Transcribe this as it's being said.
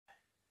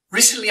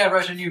Recently, I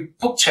wrote a new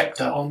book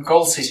chapter on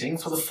goal setting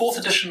for the 4th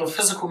edition of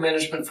Physical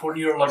Management for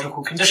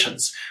Neurological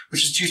Conditions,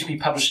 which is due to be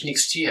published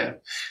next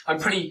year. I'm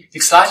pretty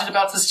excited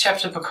about this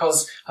chapter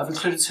because I've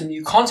included some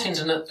new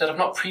content in it that I've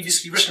not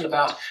previously written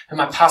about in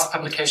my past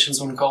publications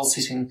on goal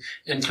setting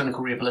in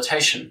clinical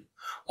rehabilitation.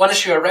 One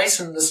issue I raise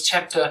in this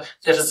chapter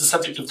that is the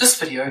subject of this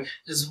video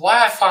is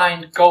why I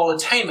find goal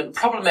attainment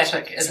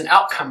problematic as an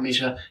outcome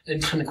measure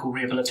in clinical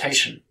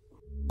rehabilitation.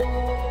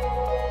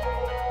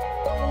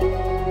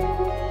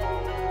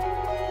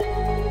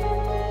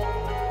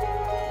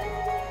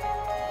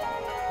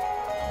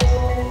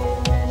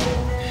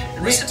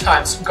 In recent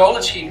times, goal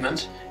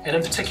achievement, and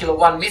in particular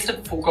one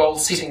method for goal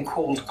setting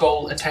called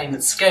goal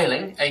attainment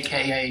scaling,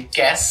 aka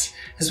GAS,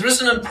 has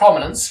risen in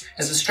prominence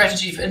as a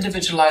strategy for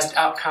individualized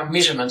outcome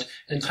measurement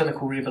in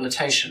clinical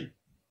rehabilitation.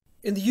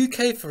 In the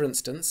UK, for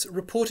instance,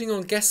 reporting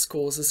on GAS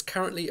scores is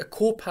currently a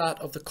core part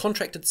of the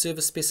contracted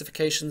service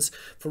specifications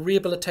for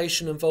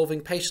rehabilitation involving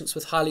patients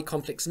with highly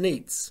complex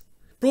needs.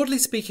 Broadly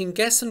speaking,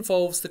 GAS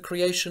involves the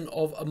creation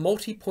of a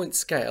multi-point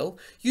scale,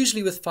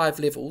 usually with 5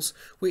 levels,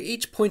 where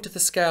each point of the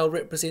scale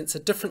represents a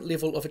different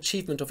level of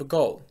achievement of a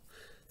goal.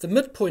 The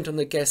midpoint on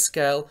the GAS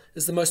scale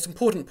is the most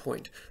important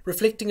point,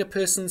 reflecting a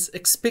person's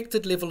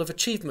expected level of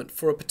achievement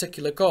for a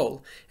particular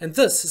goal, and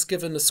this is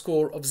given a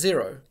score of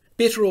 0.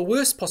 Better or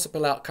worse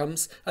possible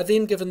outcomes are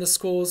then given the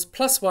scores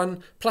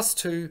 +1,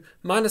 +2,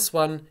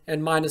 -1,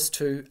 and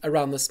 -2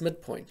 around this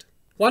midpoint.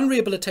 One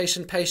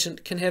rehabilitation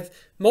patient can have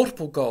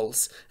multiple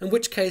goals, in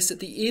which case at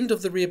the end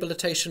of the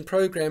rehabilitation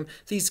program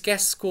these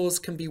GAS scores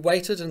can be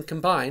weighted and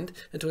combined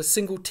into a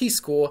single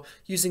T-score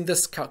using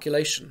this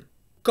calculation.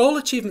 Goal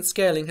achievement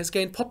scaling has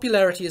gained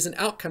popularity as an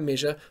outcome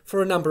measure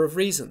for a number of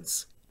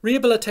reasons.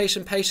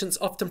 Rehabilitation patients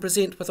often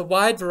present with a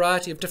wide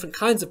variety of different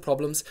kinds of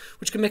problems,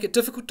 which can make it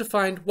difficult to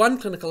find one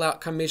clinical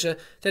outcome measure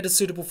that is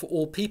suitable for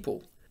all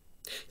people.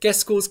 GAS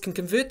scores can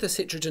convert this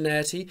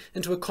heterogeneity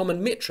into a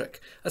common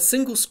metric, a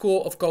single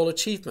score of goal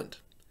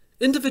achievement.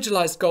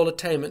 Individualized goal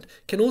attainment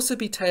can also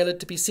be tailored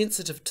to be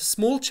sensitive to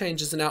small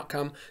changes in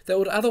outcome that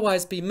would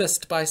otherwise be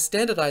missed by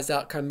standardized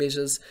outcome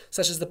measures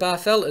such as the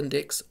Barthel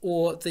Index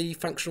or the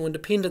Functional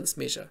Independence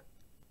Measure.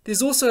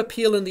 There's also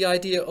appeal in the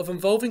idea of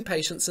involving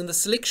patients in the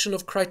selection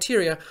of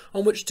criteria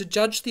on which to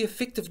judge the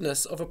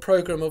effectiveness of a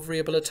program of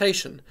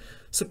rehabilitation,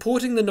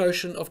 supporting the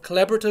notion of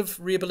collaborative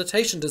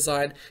rehabilitation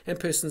design and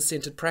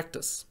person-centered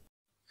practice.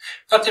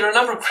 But there are a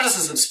number of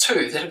criticisms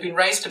too that have been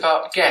raised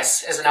about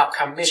GAS as an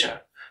outcome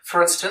measure.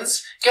 For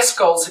instance, GAS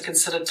goals are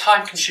considered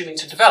time-consuming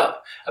to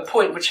develop, a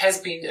point which has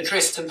been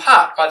addressed in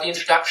part by the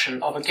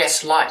introduction of a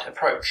GAS-light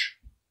approach.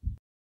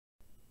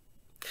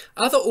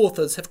 Other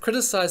authors have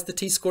criticized the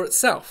T-score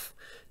itself.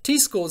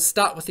 T-scores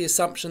start with the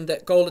assumption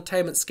that goal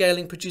attainment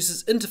scaling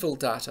produces interval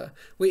data,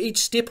 where each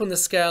step on the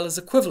scale is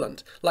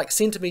equivalent, like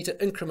centimetre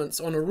increments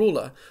on a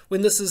ruler,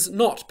 when this is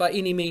not by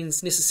any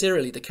means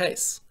necessarily the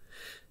case.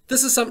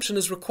 This assumption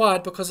is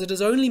required because it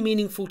is only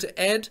meaningful to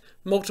add,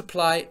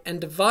 multiply and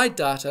divide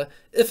data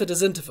if it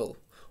is interval,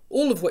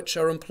 all of which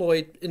are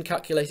employed in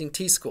calculating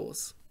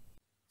T-scores.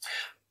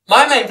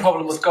 My main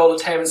problem with goal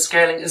attainment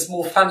scaling is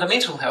more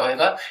fundamental,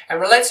 however, and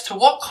relates to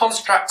what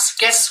constructs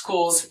GAS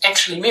scores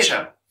actually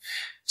measure.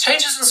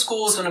 Changes in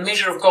scores on a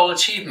measure of goal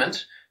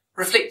achievement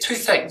reflect two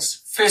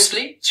things.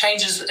 Firstly,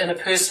 changes in a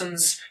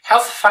person's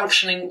health,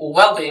 functioning or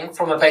well-being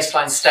from a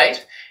baseline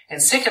state,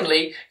 and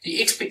secondly, the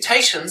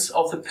expectations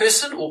of the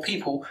person or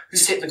people who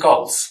set the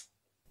goals.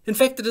 In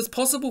fact, it is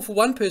possible for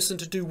one person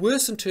to do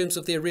worse in terms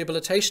of their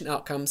rehabilitation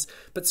outcomes,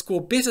 but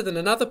score better than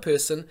another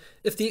person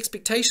if the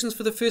expectations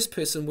for the first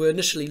person were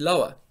initially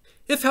lower.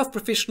 If health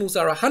professionals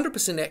are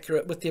 100%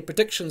 accurate with their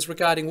predictions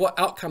regarding what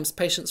outcomes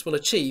patients will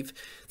achieve,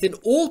 then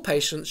all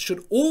patients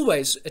should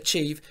always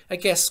achieve a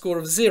GAS score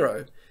of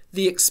 0,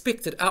 the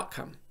expected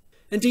outcome.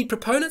 Indeed,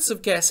 proponents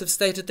of GAS have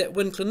stated that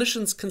when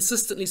clinicians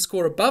consistently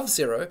score above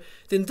 0,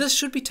 then this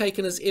should be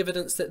taken as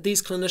evidence that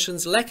these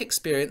clinicians lack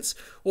experience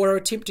or are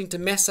attempting to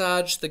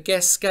massage the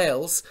GAS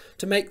scales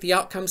to make the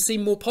outcome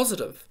seem more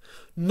positive,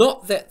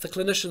 not that the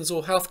clinicians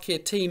or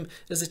healthcare team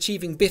is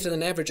achieving better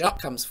than average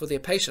outcomes for their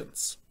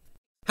patients.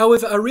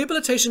 However, a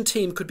rehabilitation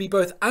team could be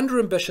both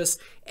under-ambitious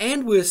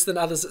and worse than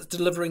others at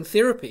delivering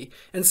therapy,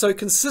 and so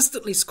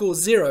consistently score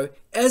 0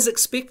 as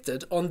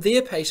expected on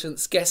their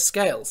patients' GAS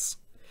scales.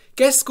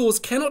 GAS scores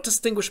cannot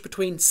distinguish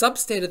between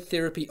substandard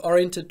therapy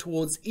oriented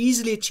towards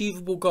easily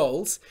achievable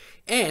goals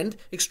and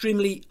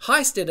extremely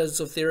high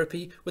standards of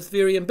therapy with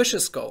very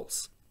ambitious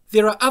goals.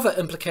 There are other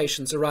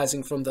implications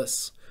arising from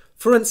this.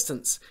 For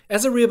instance,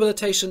 as a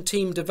rehabilitation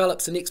team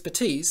develops an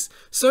expertise,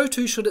 so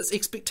too should its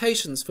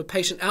expectations for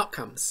patient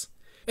outcomes.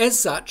 As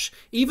such,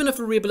 even if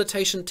a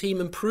rehabilitation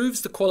team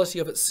improves the quality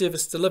of its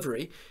service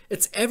delivery,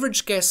 its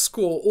average GAS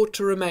score ought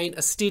to remain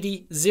a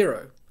steady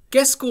 0.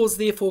 GAS scores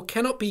therefore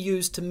cannot be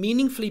used to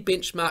meaningfully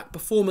benchmark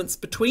performance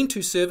between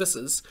two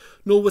services,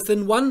 nor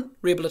within one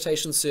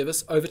rehabilitation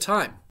service over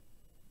time.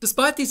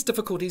 Despite these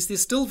difficulties,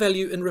 there's still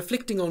value in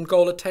reflecting on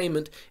goal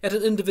attainment at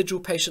an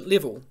individual patient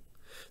level.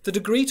 The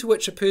degree to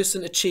which a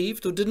person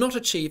achieved or did not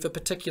achieve a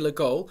particular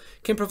goal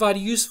can provide a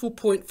useful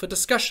point for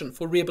discussion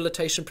for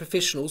rehabilitation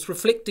professionals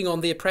reflecting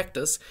on their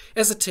practice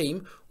as a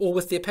team or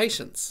with their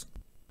patients.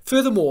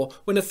 Furthermore,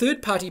 when a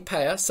third-party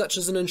payer, such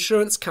as an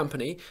insurance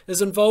company,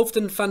 is involved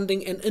in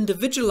funding an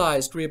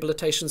individualized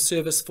rehabilitation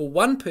service for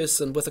one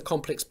person with a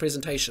complex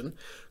presentation,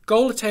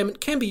 goal attainment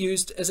can be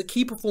used as a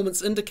key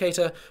performance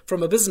indicator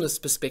from a business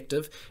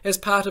perspective as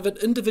part of an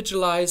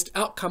individualized,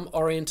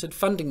 outcome-oriented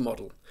funding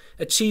model.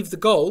 Achieve the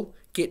goal,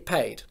 get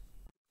paid.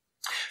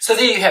 So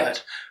there you have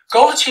it.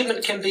 Goal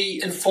achievement can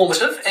be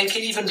informative and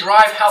can even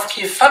drive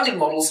healthcare funding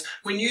models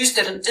when used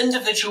at an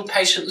individual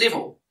patient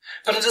level.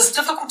 But it is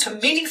difficult to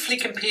meaningfully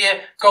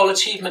compare goal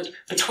achievement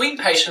between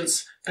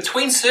patients,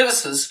 between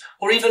services,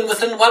 or even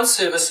within one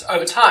service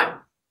over time.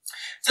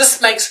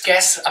 This makes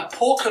GAS a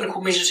poor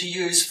clinical measure to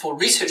use for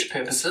research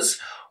purposes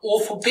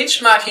or for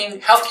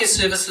benchmarking healthcare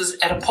services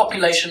at a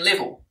population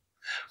level.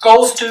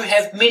 Goals do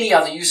have many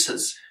other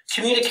uses: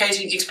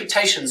 communicating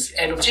expectations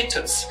and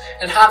objectives,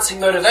 enhancing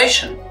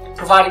motivation,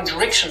 providing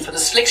direction for the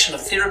selection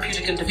of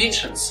therapeutic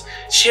interventions,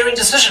 sharing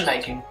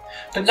decision-making.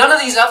 But none of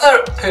these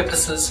other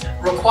purposes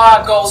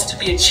require goals to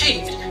be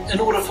achieved in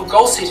order for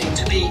goal setting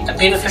to be a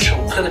beneficial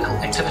clinical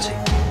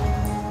activity.